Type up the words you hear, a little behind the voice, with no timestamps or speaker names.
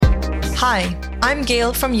Hi, I'm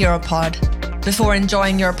Gail from Europod. Before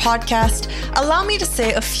enjoying your podcast, allow me to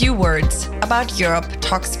say a few words about Europe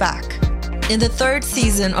Talks Back. In the third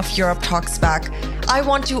season of Europe Talks Back, I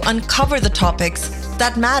want to uncover the topics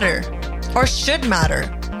that matter, or should matter,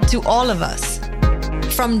 to all of us.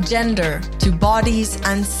 From gender to bodies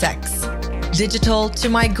and sex, digital to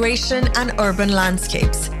migration and urban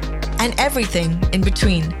landscapes, and everything in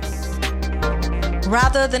between.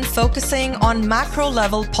 Rather than focusing on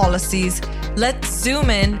macro-level policies, let's zoom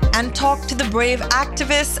in and talk to the brave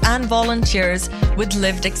activists and volunteers with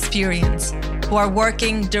lived experience who are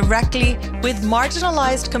working directly with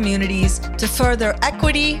marginalized communities to further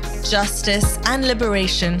equity, justice, and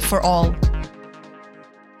liberation for all.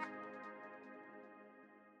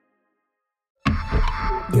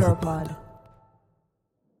 Europod.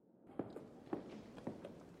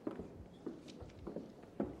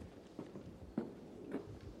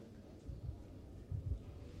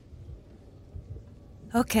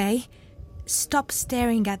 Okay, stop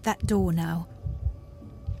staring at that door now.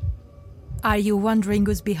 Are you wondering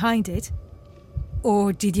who's behind it?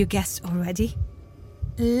 Or did you guess already?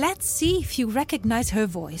 Let's see if you recognize her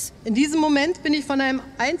voice. In diesem Moment bin ich von einem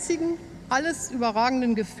einzigen, alles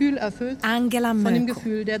überragenden Gefühl erfüllt. Angela Merkel. Von dem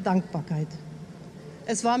Gefühl der Dankbarkeit.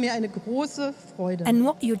 Es war mir eine große Freude. And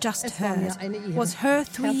what you just heard was her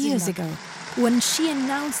 3 years ago, when she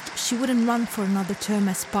announced she wouldn't run for another term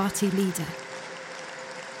as party leader.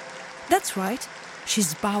 That's right,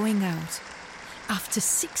 she's bowing out, after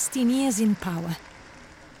 16 years in power.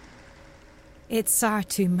 It's hard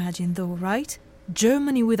to imagine though, right?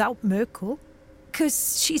 Germany without Merkel?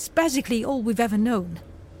 'Cause she's basically all we've ever known.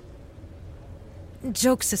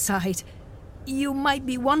 Jokes aside, you might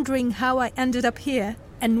be wondering how I ended up here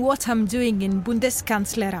and what I'm doing in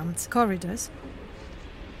Bundeskanzleramt corridors.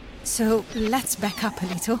 So let's back up a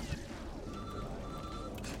little.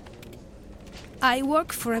 I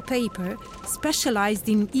work for a paper specialized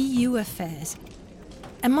in EU affairs.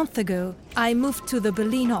 A month ago, I moved to the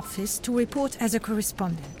Berlin office to report as a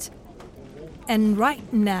correspondent. And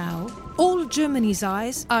right now, all Germany's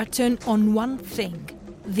eyes are turned on one thing: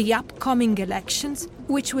 the upcoming elections,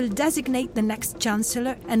 which will designate the next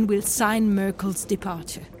chancellor and will sign Merkel's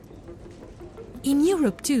departure. In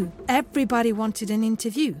Europe too, everybody wanted an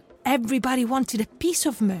interview. Everybody wanted a piece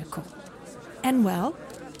of Merkel. And well,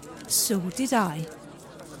 so did I.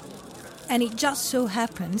 And it just so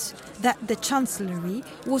happens that the Chancellery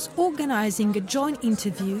was organizing a joint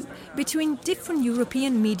interview between different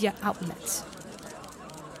European media outlets.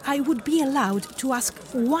 I would be allowed to ask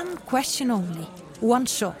one question only, one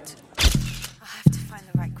shot. I have to find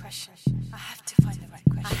the right question. I have to find the right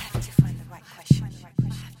question. I have to find the right question.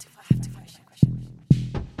 I have to find the right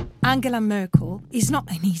question. Angela Merkel is not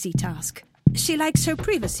an easy task. She likes her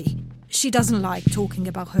privacy. She doesn't like talking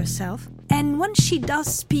about herself. And when she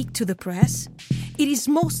does speak to the press, it is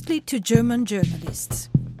mostly to German journalists.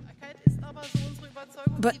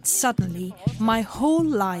 But suddenly, my whole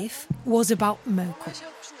life was about Merkel.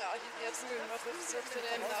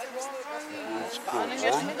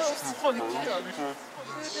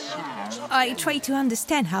 I try to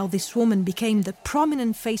understand how this woman became the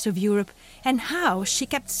prominent face of Europe and how she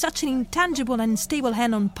kept such an intangible and stable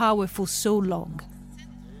hand on power for so long.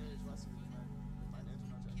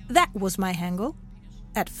 That was my angle,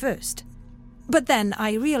 at first. But then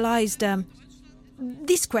I realized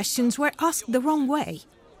these questions were asked the wrong way.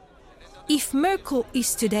 If Merkel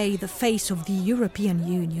is today the face of the European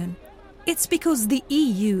Union, it's because the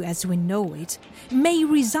EU as we know it may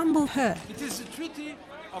resemble her. It is a treaty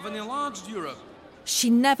of an enlarged Europe. She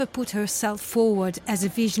never put herself forward as a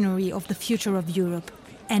visionary of the future of Europe,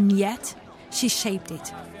 and yet she shaped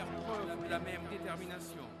it.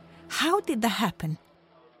 How did that happen?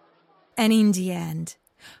 And in the end,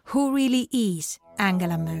 who really is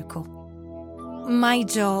Angela Merkel? My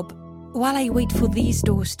job, while I wait for these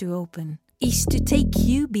doors to open, is to take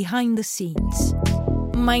you behind the scenes.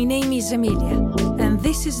 My name is Emilia, and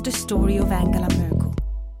this is the story of Angela Merkel,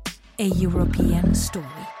 a European story.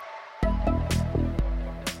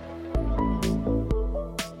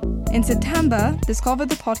 In September, discover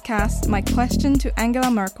the podcast My Question to Angela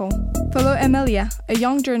Merkel. Follow Emilia, a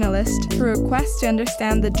young journalist, through a quest to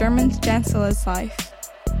understand the German Chancellor's life.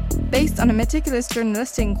 Based on a meticulous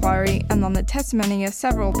journalistic inquiry and on the testimony of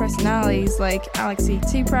several personalities like Alexis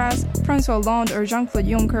Tsipras, François Hollande or Jean-Claude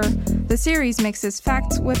Juncker, the series mixes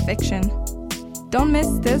facts with fiction. Don't miss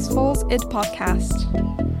this fall's IT podcast,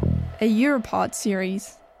 a Europod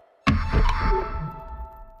series.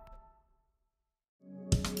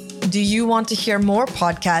 Do you want to hear more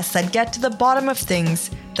podcasts that get to the bottom of things,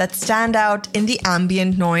 that stand out in the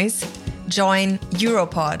ambient noise? Join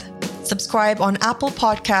Europod. Subscribe on Apple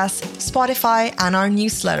Podcasts, Spotify, and our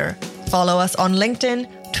newsletter. Follow us on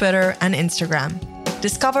LinkedIn, Twitter, and Instagram.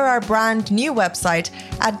 Discover our brand new website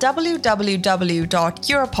at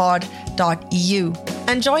www.europod.eu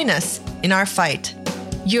and join us in our fight.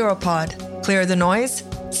 Europod. Clear the noise,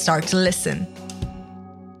 start to listen.